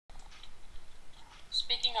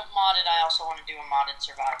speaking of modded, I also want to do a modded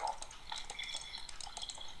survival.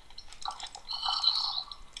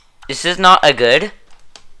 This is not a good.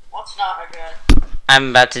 What's not a good?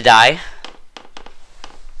 I'm about to die.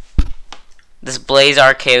 This blaze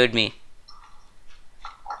RKO'd me.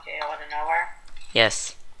 RKO out of nowhere?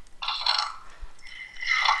 Yes.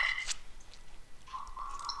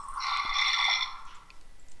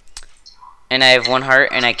 And I have 1 heart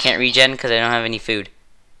and I can't regen because I don't have any food.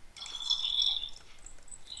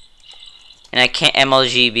 And I can't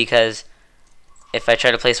MLG because if I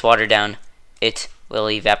try to place water down, it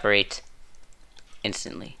will evaporate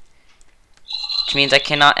instantly. Which means I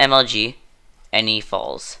cannot MLG any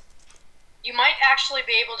falls. You might actually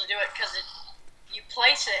be able to do it because you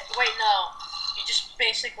place it. Wait, no. You just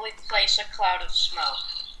basically place a cloud of smoke.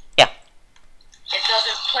 Yeah. It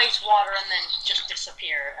doesn't place water and then just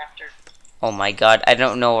disappear after. Oh my god, I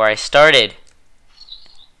don't know where I started.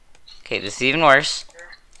 Okay, this is even worse.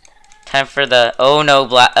 Time for the oh no,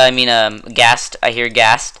 gassed. I hear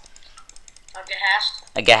gassed. A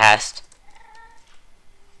gahast? A gassed.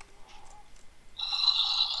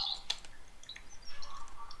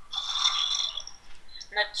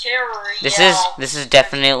 This is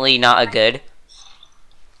definitely not a good.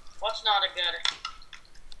 What's not a good?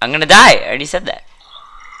 I'm gonna die. I already said that.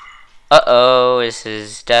 Uh-oh, this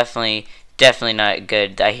is definitely not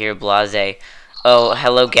good. I hear blase. Oh,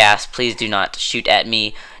 hello gas. Please do not shoot at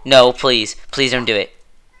me. No, please. Please don't do it.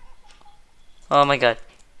 Oh my god.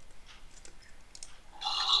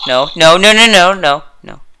 No. No. I need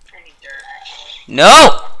dirt, actually.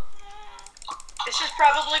 No! This is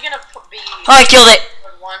probably gonna be. Oh, I killed it!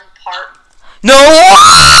 1 part. No!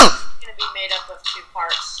 It's gonna be made up of 2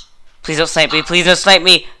 parts. Please don't snipe me. Please don't snipe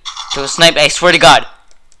me. Don't snipe me. I swear to God.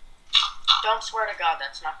 Don't swear to God,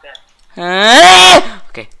 that's not good.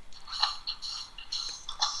 Okay.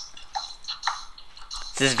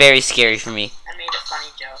 This is very scary for me. I made a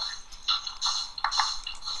funny joke.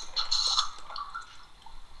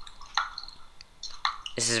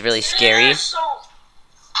 This is really scary. So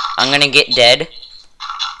I'm gonna get dead.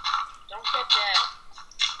 don't get dead.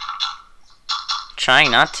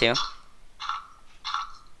 Trying not to.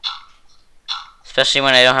 Especially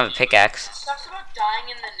when I don't have a pickaxe. What sucks about dying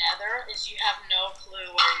in the Nether is you have no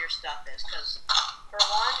clue where your stuff is, because for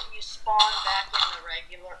one, you spawn back in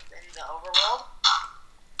the overworld,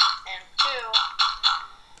 and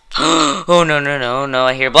 2. Oh no!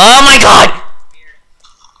 I hear oh my god! Weird.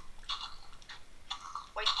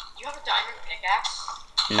 Wait, you have a diamond pickaxe?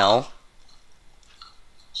 No.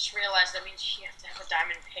 Just realized that means you have to have a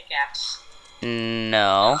diamond pickaxe.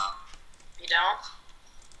 No. You don't?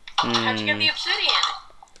 How'd you get the obsidian?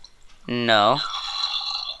 No.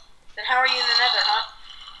 Then how are you in the Nether, huh?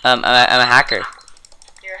 I'm a hacker.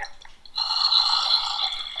 You're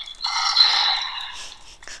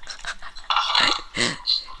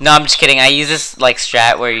No, I'm just kidding. I use this like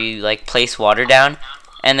strat where you like place water down,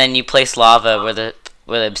 and then you place lava where the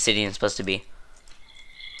obsidian's supposed to be.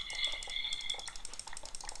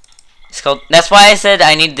 It's called. That's why I said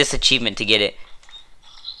I need this achievement to get it.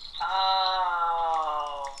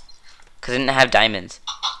 Oh. Cause I didn't have diamonds,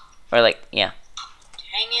 or like yeah.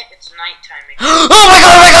 Dang it! It's nighttime again. Oh my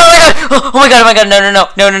god! Oh my god! Oh my god!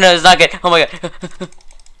 No! It's not good. Oh my god!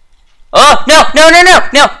 Oh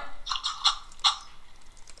no!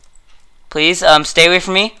 Please, stay away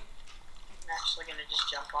from me. I'm actually gonna just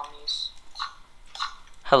jump on these.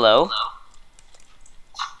 Hello?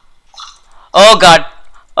 Oh god.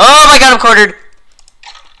 Oh my god, I'm cornered.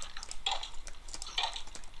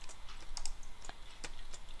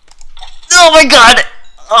 Oh my god.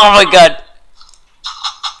 Oh my god.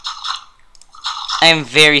 I am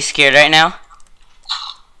very scared right now.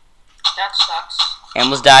 That sucks. I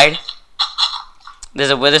almost died. There's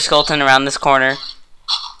a wither skeleton around this corner.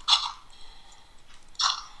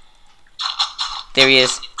 There he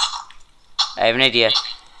is. I have an idea.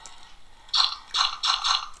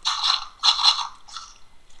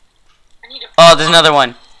 I need a Oh, there's another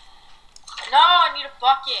one. No, I need a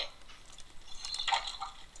bucket.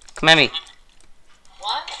 Come at me.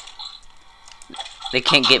 What? They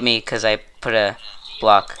can't get me because I put a Do you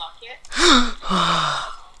block. have a bucket?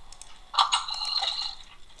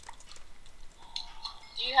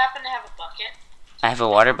 Do you happen to have a bucket? I have a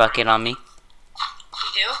water bucket on me. You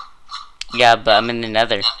do? Yeah, but I'm in the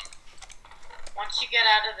Nether. Once you get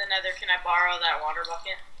out of the Nether, can I borrow that water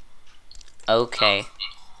bucket? Okay.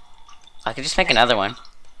 I could just make another one.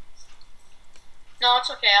 No, it's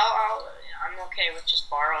okay. I'm okay with just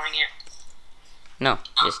borrowing it. No,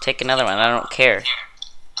 just take another one. I don't care.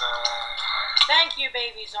 Thank you,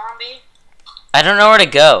 baby zombie. I don't know where to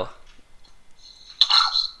go.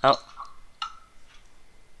 Oh.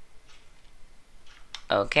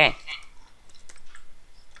 Okay.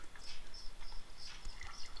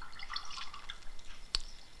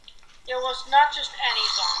 It was not just any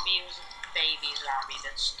zombie, it was a baby zombie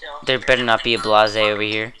that's still There here. better not be a blase over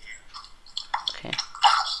here. Okay.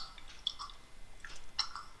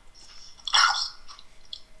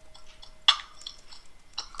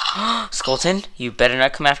 Skelton, you better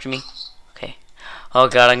not come after me. Okay. Oh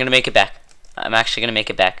god, I'm gonna make it back. I'm actually gonna make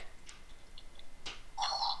it back.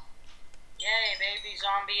 Yay, baby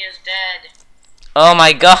zombie is dead. Oh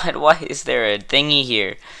my god, why is there a thingy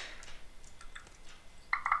here?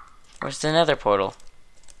 Where's the nether portal?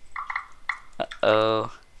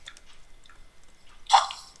 Uh-oh.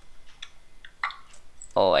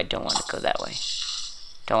 Oh, I don't want to go that way.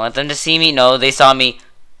 Don't want them to see me. No, they saw me.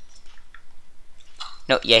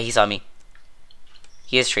 No, yeah, he saw me.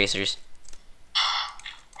 He has tracers.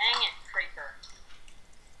 Dang it, creeper.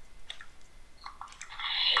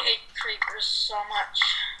 I hate creepers so much.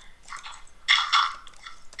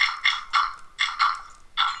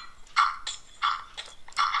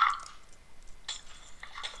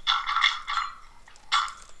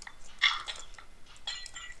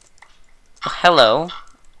 Oh, hello.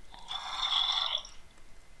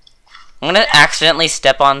 I'm gonna accidentally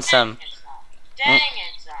step on some. Dang it,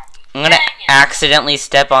 zombie. I'm gonna accidentally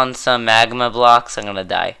step on some magma blocks. I'm gonna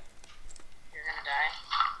die. You're gonna die?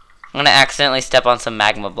 I'm gonna accidentally step on some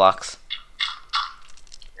magma blocks.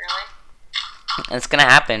 Really? It's gonna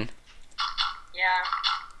happen. Yeah.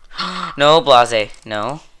 No, blase.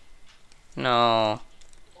 No. No.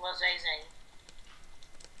 Blazeze.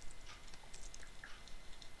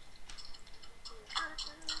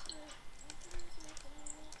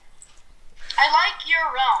 I like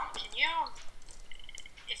your realm. Can you...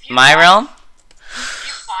 If you My realm? If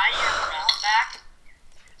you buy your realm back...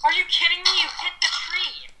 Are you kidding me? You hit the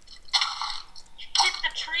tree. You hit the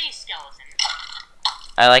tree, skeleton.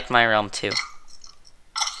 I like my realm too.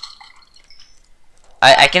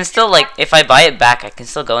 I can still, like, if I buy it back, I can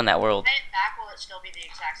still go in that world. Buy it back, will it still be the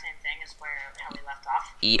exact same thing as where how we left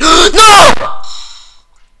off? No!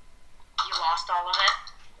 You lost all of it?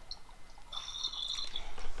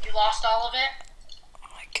 You lost all of it? Oh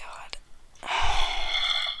my god.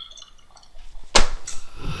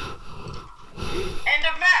 End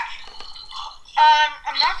of match.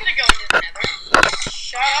 I'm not gonna go into the nether.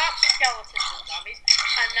 Shut up, skeletons and zombies.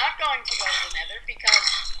 I'm not going to go to the nether because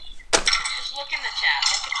just look in the chat.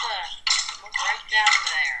 Look right down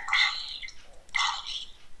there.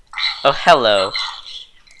 Oh, hello.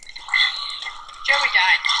 Joey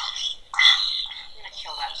died. I'm gonna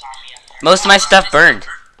kill that zombie up there. Most of my stuff burned.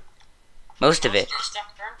 Most of it. Your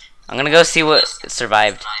stuff burnt? I'm gonna go see what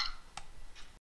survived.